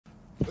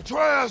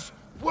Atreus,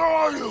 where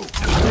are you?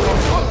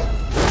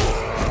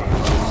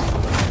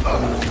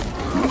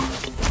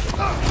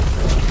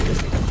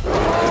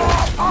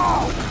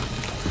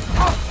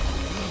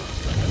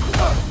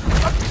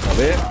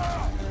 अबे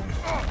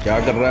क्या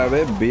कर रहा है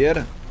बे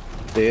बियर?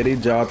 तेरी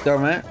जात का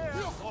मैं।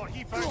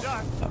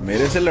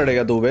 मेरे से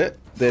लड़ेगा तू बे?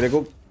 तेरे को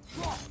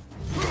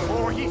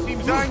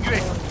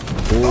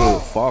ओह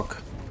फक,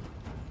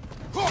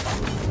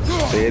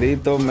 तेरी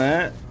तो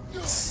मैं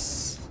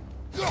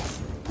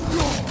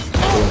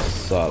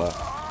साला।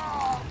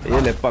 ये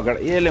ले पकड़,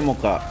 ये ले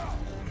मुक्का,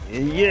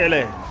 ये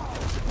ले।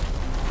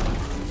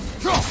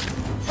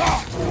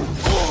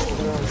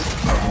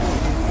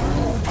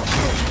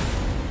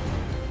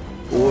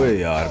 ओए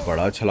यार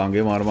बड़ा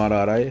छलांगे मार मार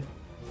आ रहा है।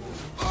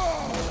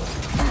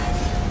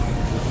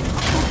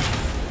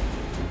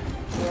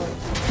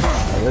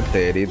 अबे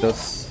तेरी तो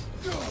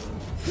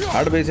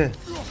हट पीछे।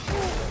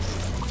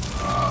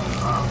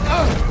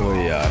 ओ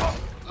यार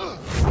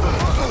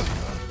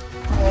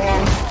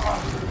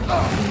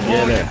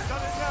ये ले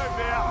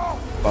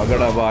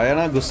पकड़। अब आया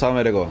ना गुस्सा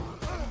मेरे को,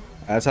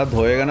 ऐसा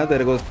धोएगा ना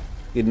तेरे को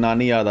कि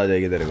नानी याद आ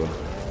जाएगी तेरे को।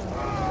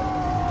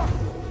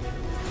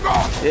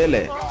 ये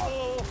ले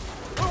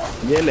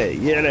ये ले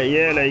ये ले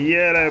ये ले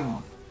ये ले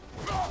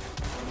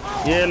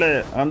ये ले,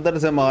 अंदर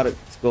से मार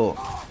इसको,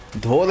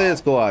 धो दे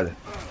इसको। आज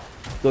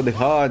तो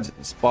दिखा आज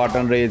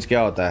स्पार्टन रेज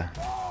क्या होता है।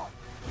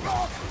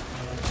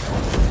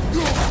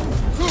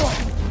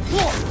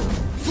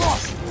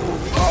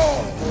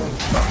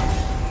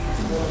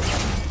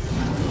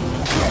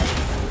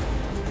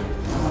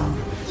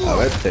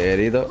 अबे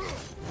तेरी तो,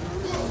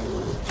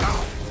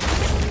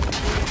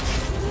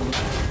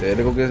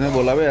 तेरे को किसने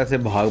बोला बे ऐसे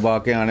भाग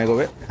भाग के आने को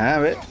बे?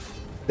 हैं बे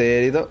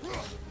तेरी तो।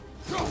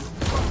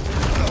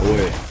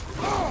 ओए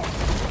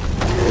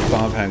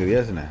कहाँ फेंक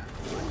दिया इसने?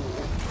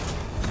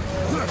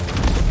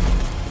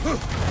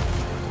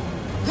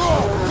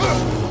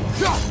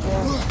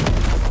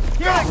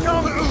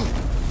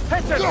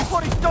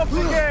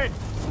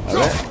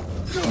 अबे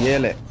ये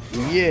ले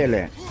ये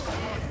ले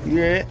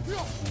ये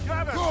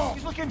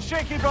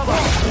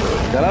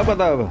चला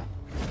पता। अब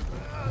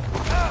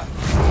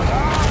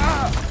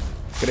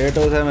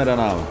क्रेटोस है मेरा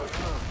नाम।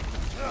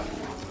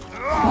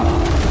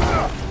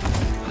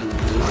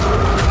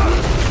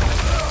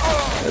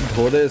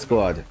 धो दे इसको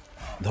आज,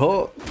 धो।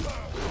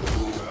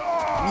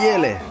 ये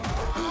ले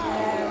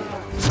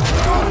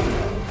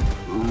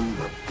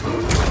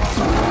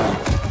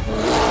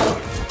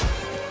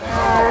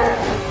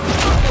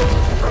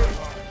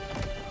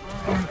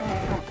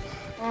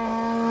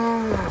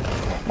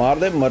मार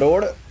दे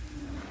मरोड़।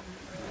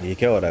 ये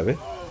क्या हो रहा है अभी?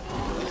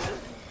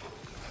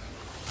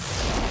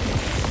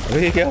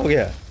 अभी ये क्या हो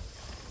गया?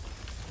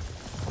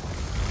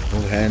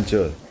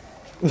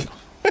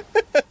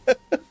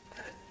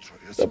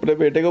 अपने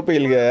बेटे को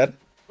पील गया यार।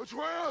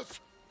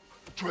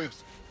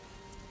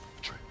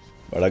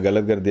 बड़ा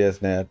गलत कर दिया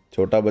इसने यार,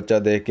 छोटा बच्चा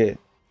देख के।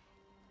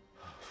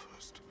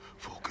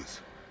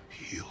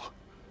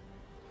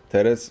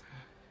 Therese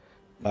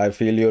I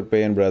feel your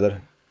pen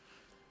brother.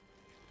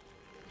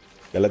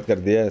 गलत कर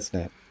दिया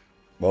इसने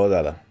बहुत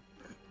ज़्यादा।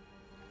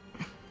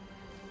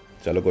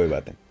 चलो कोई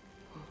बात नहीं।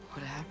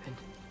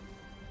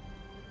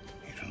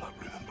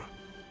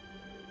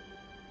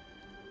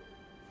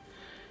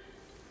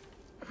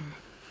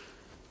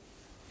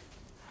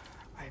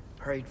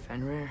 Prayed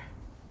Fenrir,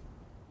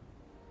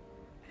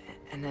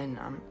 and then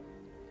I'm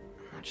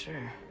not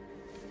sure.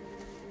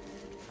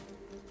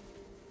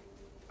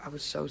 I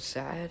was so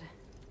sad,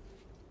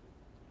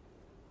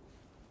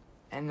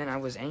 and then I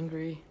was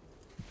angry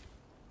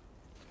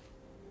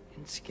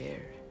and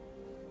scared.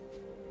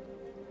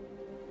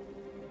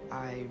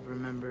 I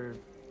remember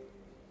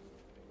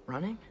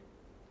running.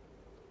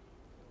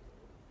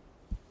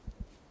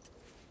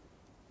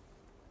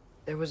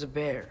 There was a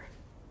bear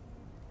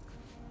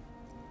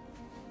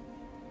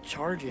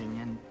charging,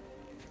 and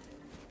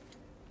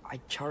I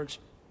charged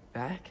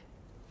back.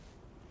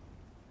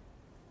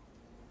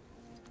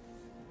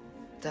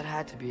 That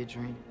had to be a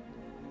dream.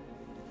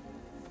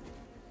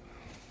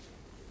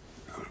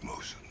 Your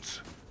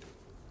emotions,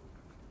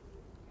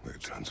 they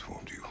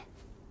transformed you.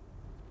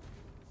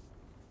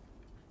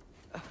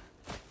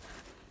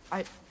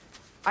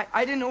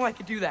 I didn't know I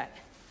could do that.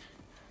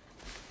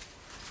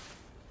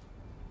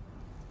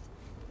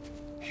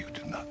 You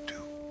did not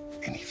do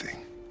anything.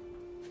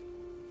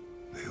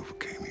 They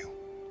overcame you.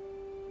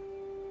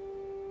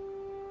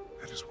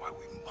 That is why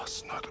we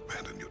must not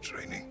abandon your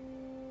training.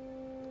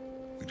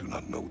 We do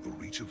not know the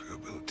reach of your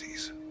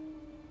abilities.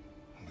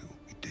 They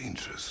will be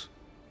dangerous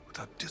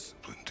without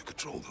discipline to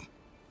control them.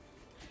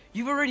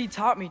 You've already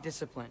taught me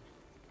discipline.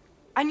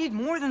 I need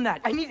more than that.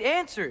 I need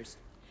answers.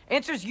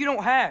 Answers you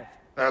don't have.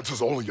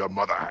 Answers only your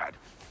mother had.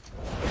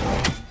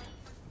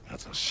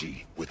 Answers she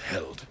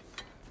withheld.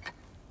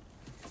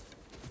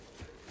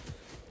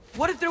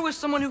 What if there was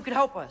someone who could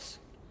help us?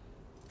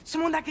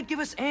 Someone that could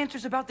give us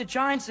answers about the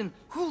giants and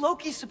who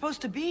Loki's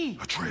supposed to be.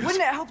 Atreus.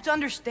 Wouldn't it help to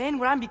understand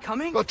what I'm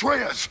becoming?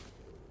 Atreus!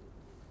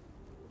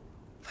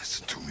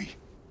 Listen to me.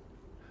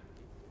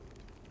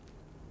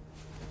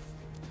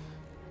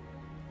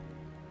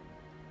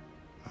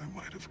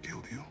 might have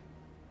killed you.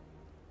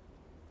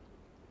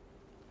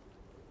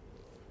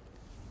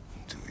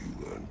 Until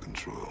you learn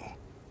control,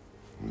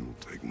 we will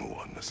take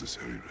no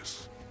unnecessary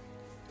risks.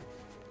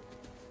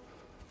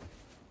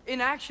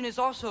 Inaction is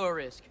also a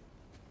risk.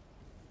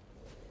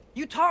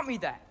 You taught me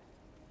that.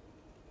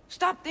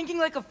 Stop thinking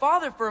like a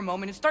father for a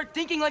moment and start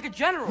thinking like a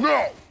general.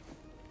 No!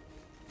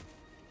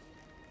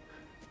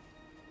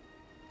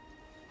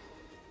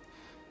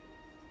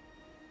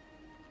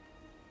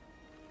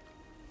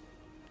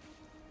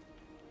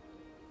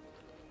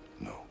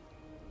 No.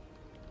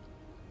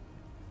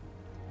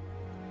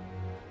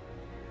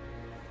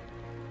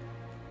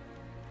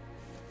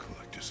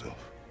 Collect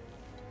yourself.